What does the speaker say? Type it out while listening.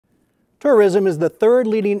Tourism is the third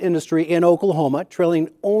leading industry in Oklahoma,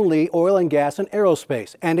 trailing only oil and gas and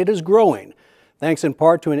aerospace, and it is growing, thanks in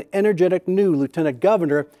part to an energetic new lieutenant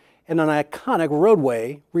governor and an iconic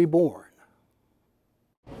roadway reborn.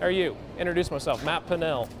 How are you? Introduce myself, Matt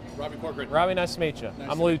Pinnell. Robbie Corcoran. Robbie, nice to meet you.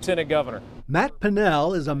 I'm Lieutenant Governor. Matt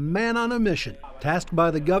Pinnell is a man on a mission, tasked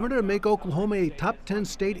by the governor to make Oklahoma a top 10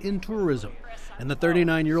 state in tourism. And the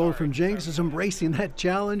 39-year-old from Jenks is embracing that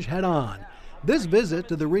challenge head on. This visit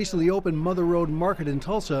to the recently opened Mother Road Market in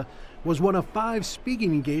Tulsa was one of 5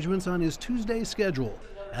 speaking engagements on his Tuesday schedule.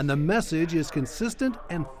 And the message is consistent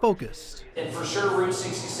and focused. And for sure, Route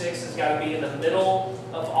 66 has got to be in the middle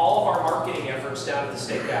of all of our marketing efforts down at the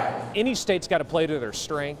state capital. Any state's got to play to their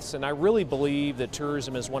strengths, and I really believe that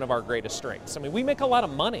tourism is one of our greatest strengths. I mean, we make a lot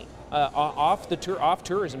of money off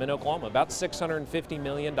tourism in Oklahoma, about $650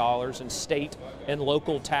 million in state and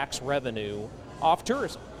local tax revenue off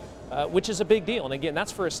tourism. Which is a big deal. And again,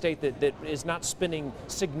 that's for a state that is not spending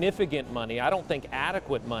significant money, I don't think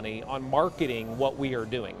adequate money, on marketing what we are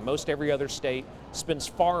doing. Most every other state spends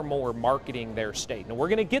far more marketing their state, and we're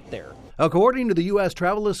going to get there. According to the U.S.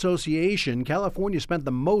 Travel Association, California spent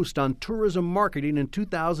the most on tourism marketing in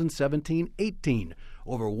 2017-18,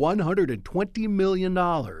 over $120 million.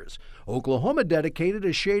 Oklahoma dedicated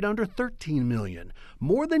a shade under $13 million,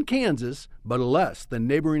 more than Kansas, but less than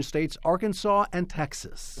neighboring states Arkansas and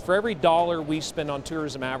Texas. For every dollar we spend on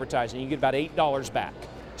tourism advertising, you get about $8 back.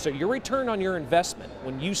 So your return on your investment,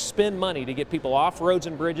 when you spend money to get people off roads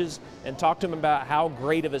and bridges and talk to them about how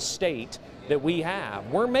great of a state that we have,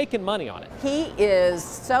 we're making money on it. He is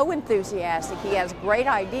so enthusiastic, he has great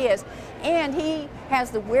ideas, and he has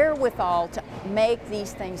the wherewithal to make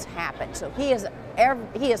these things happen. So he is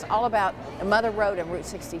all about Mother Road and Route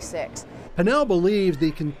 66. Pinnell believes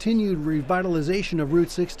the continued revitalization of Route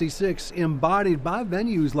 66, embodied by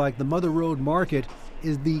venues like the Mother Road Market,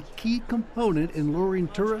 is the key component in luring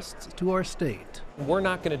tourists to our state. We're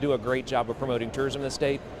not going to do a great job of promoting tourism in the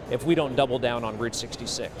state if we don't double down on Route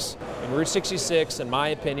 66. And Route 66, in my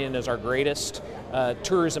opinion, is our greatest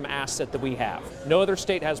tourism asset that we have. No other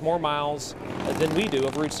state has more miles than we do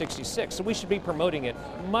of Route 66, so we should be promoting it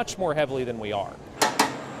much more heavily than we are.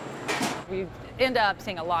 We end up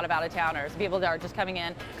seeing a lot of out-of-towners, people that are just coming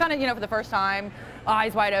in, kind of, for the first time,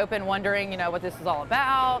 eyes wide open, wondering, what this is all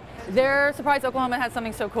about. They're surprised Oklahoma has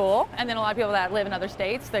something so cool. And then a lot of people that live in other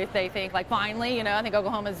states, they think, like, finally, I think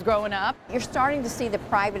Oklahoma's growing up. You're starting to see the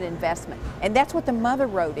private investment, and that's what the Mother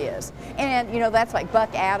Road is. And, that's like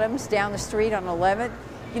Buck Adams down the street on 11th.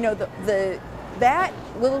 That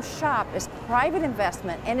little shop is private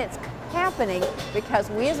investment, and it's happening because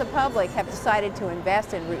we as a public have decided to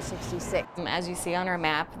invest in Route 66. As you see on our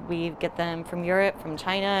map, we get them from Europe, from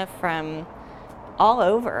China, from all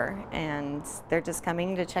over, and they're just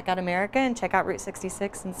coming to check out America and check out Route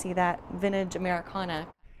 66 and see that vintage Americana.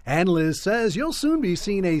 And Liz says you'll soon be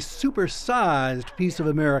seeing a supersized piece of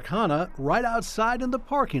Americana right outside in the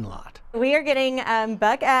parking lot. We are getting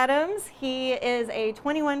Buck Adams. He is a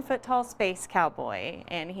 21-foot tall space cowboy,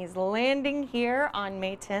 and he's landing here on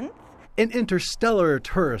May 10th. An interstellar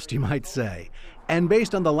tourist, you might say. And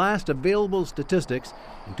based on the last available statistics,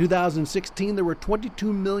 in 2016 there were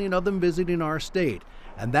 22 million of them visiting our state.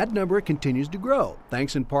 And that number continues to grow,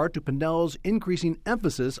 thanks in part to Pinnell's increasing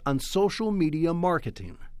emphasis on social media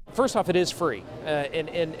marketing. First off, it is free, and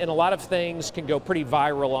a lot of things can go pretty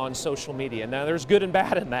viral on social media. Now, there's good and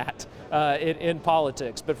bad in that in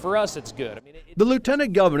politics, but for us, it's good. The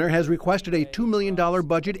lieutenant governor has requested a $2 million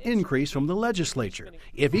budget increase from the legislature.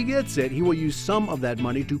 If he gets it, he will use some of that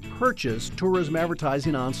money to purchase tourism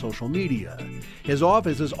advertising on social media. His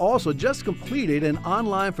office has also just completed an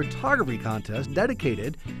online photography contest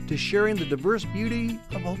dedicated to sharing the diverse beauty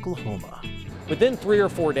of Oklahoma. Within 3 or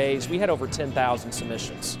 4 days, we had over 10,000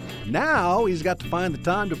 submissions. Now he's got to find the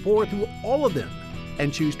time to pour through all of them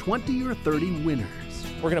and choose 20 or 30 winners.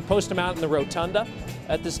 We're going to post them out in the rotunda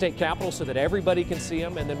at the state capitol so that everybody can see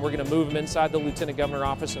them, and then we're going to move them inside the lieutenant governor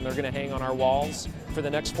office, and they're going to hang on our walls for the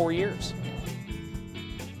next 4 years.